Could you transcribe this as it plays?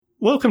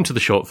Welcome to the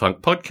Short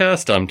Funk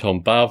Podcast. I'm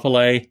Tom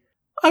Barvelet.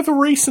 Over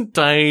recent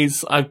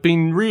days, I've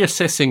been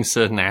reassessing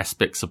certain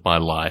aspects of my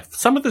life.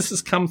 Some of this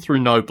has come through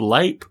Noble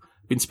Ape.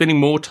 I've been spending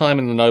more time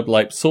in the Noble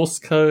Ape source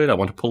code. I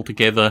want to pull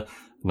together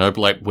a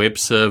Noble Ape web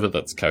server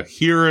that's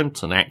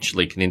coherent and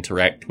actually can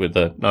interact with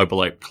a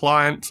Noble Ape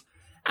client.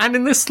 And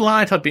in this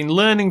light, I've been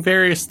learning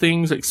various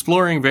things,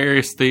 exploring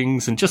various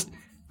things, and just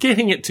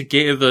getting it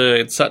together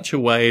in such a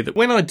way that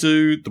when I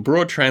do the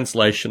broad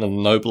translation of the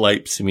Noble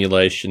Ape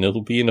simulation,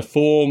 it'll be in a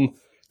form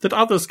that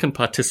others can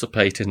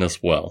participate in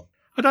as well.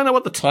 I don't know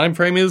what the time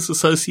frame is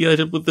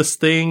associated with this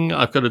thing.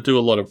 I've got to do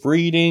a lot of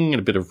reading and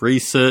a bit of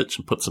research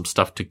and put some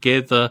stuff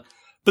together.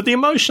 But the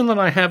emotion that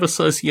I have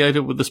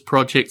associated with this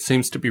project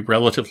seems to be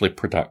relatively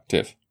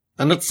productive.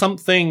 And it's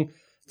something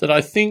that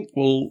I think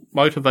will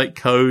motivate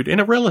code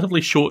in a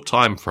relatively short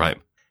time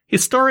frame.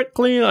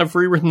 Historically, I've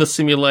rewritten the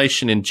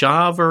simulation in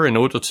Java in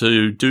order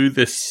to do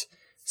this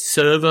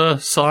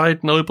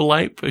server-side Noble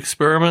Ape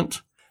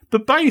experiment.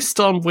 But based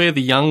on where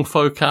the young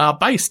folk are,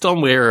 based on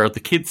where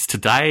the kids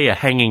today are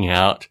hanging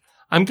out,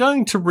 I'm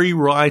going to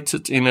rewrite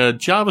it in a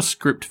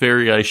JavaScript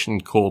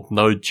variation called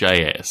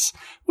Node.js,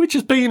 which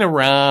has been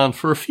around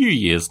for a few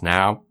years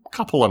now, a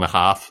couple and a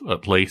half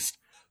at least,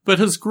 but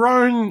has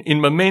grown in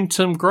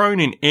momentum,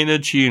 grown in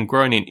energy, and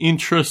grown in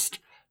interest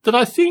that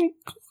I think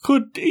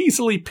could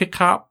easily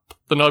pick up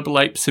the Noble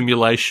Ape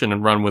simulation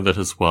and run with it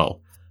as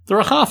well. There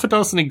are half a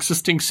dozen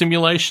existing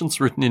simulations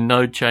written in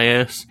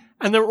Node.js,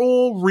 and they're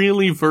all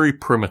really very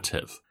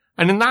primitive.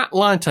 And in that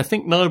light, I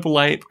think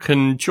Noble Ape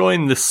can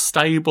join this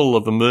stable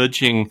of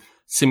emerging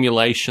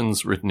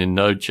simulations written in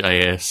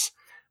Node.js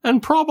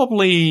and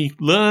probably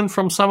learn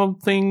from some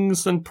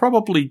things and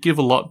probably give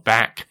a lot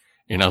back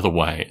in other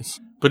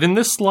ways. But in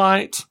this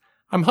light,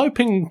 I'm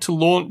hoping to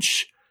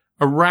launch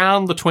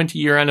around the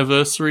 20-year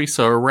anniversary,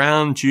 so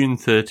around June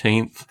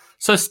 13th.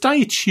 So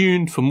stay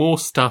tuned for more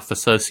stuff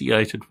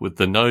associated with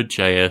the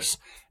Node.js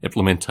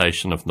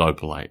implementation of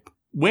Noble Ape.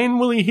 When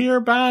will you hear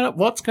about it?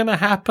 What's going to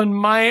happen?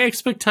 My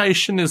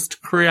expectation is to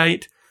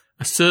create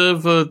a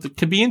server that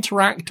can be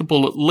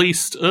interactable at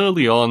least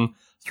early on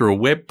through a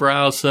web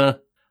browser.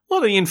 A lot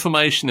of the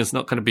information is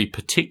not going to be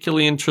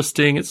particularly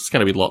interesting. It's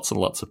going to be lots and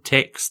lots of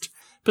text.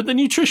 But the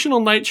nutritional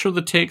nature of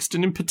the text,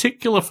 and in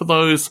particular for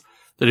those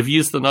that have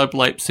used the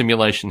Noble Ape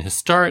simulation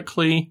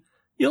historically,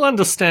 you'll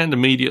understand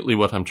immediately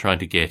what I'm trying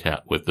to get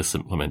at with this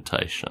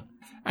implementation.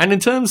 And in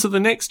terms of the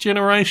next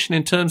generation,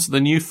 in terms of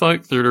the new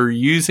folk that are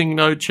using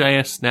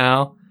Node.js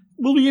now,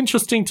 it will be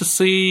interesting to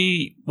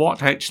see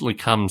what actually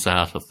comes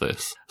out of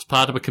this. As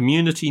part of a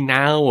community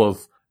now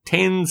of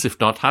tens, if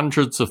not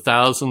hundreds of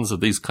thousands of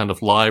these kind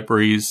of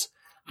libraries,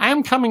 I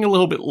am coming a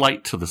little bit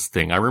late to this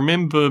thing. I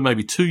remember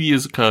maybe 2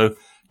 years ago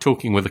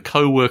talking with a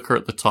coworker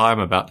at the time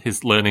about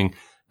his learning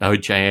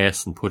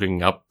Node.js and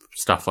putting up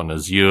stuff on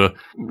Azure.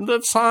 At the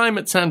time,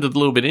 it sounded a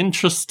little bit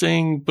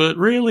interesting, but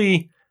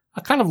really,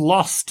 I kind of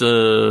lost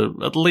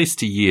at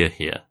least a year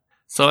here.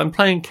 So I'm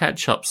playing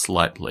catch up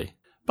slightly.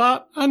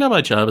 But I know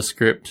my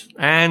JavaScript,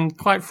 and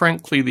quite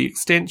frankly, the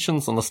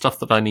extensions and the stuff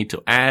that I need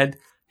to add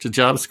to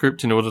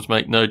JavaScript in order to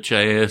make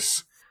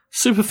Node.js,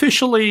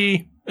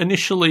 superficially,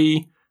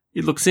 initially,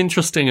 it looks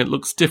interesting, it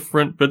looks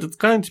different, but it's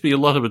going to be a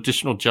lot of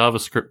additional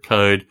JavaScript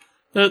code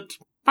that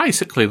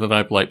basically the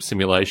Noble Ape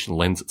simulation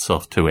lends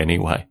itself to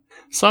anyway.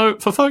 So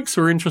for folks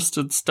who are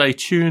interested, stay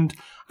tuned.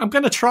 I'm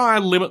going to try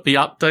and limit the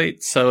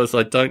updates so as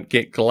I don't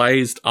get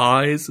glazed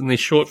eyes in these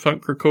short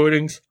funk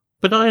recordings.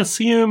 But I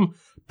assume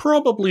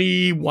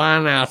probably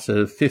 1 out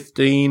of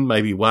 15,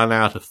 maybe 1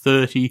 out of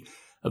 30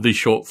 of these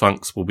short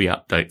funks will be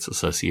updates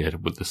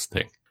associated with this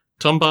thing.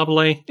 Tom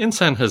Barvelet in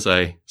San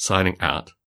Jose, signing out.